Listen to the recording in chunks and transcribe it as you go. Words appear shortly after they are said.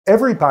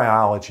Every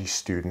biology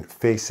student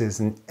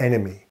faces an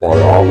enemy.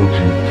 Biology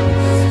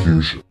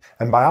confusion.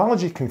 And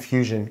biology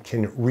confusion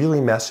can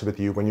really mess with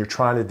you when you're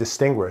trying to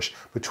distinguish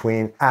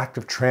between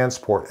active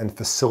transport and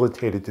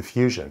facilitated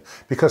diffusion,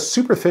 because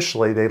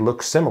superficially they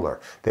look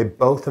similar. They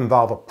both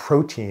involve a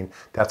protein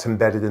that's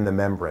embedded in the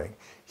membrane.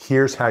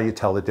 Here's how you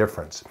tell the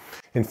difference.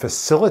 In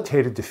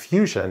facilitated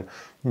diffusion,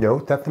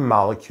 note that the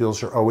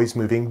molecules are always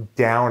moving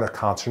down a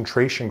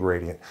concentration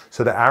gradient.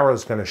 So the arrow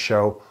is going to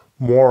show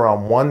more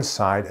on one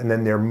side, and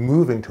then they're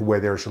moving to where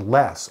there's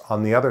less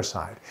on the other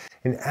side.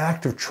 In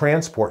active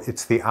transport,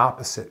 it's the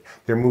opposite.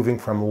 They're moving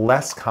from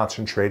less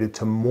concentrated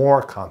to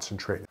more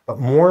concentrated. But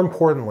more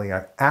importantly,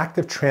 on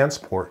active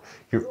transport,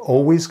 you're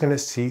always going to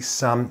see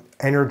some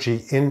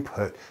energy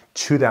input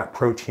to that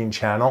protein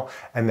channel,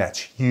 and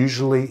that's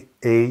usually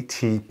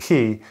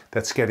ATP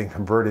that's getting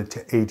converted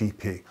to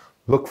ADP.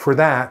 Look for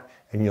that,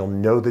 and you'll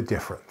know the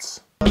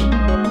difference.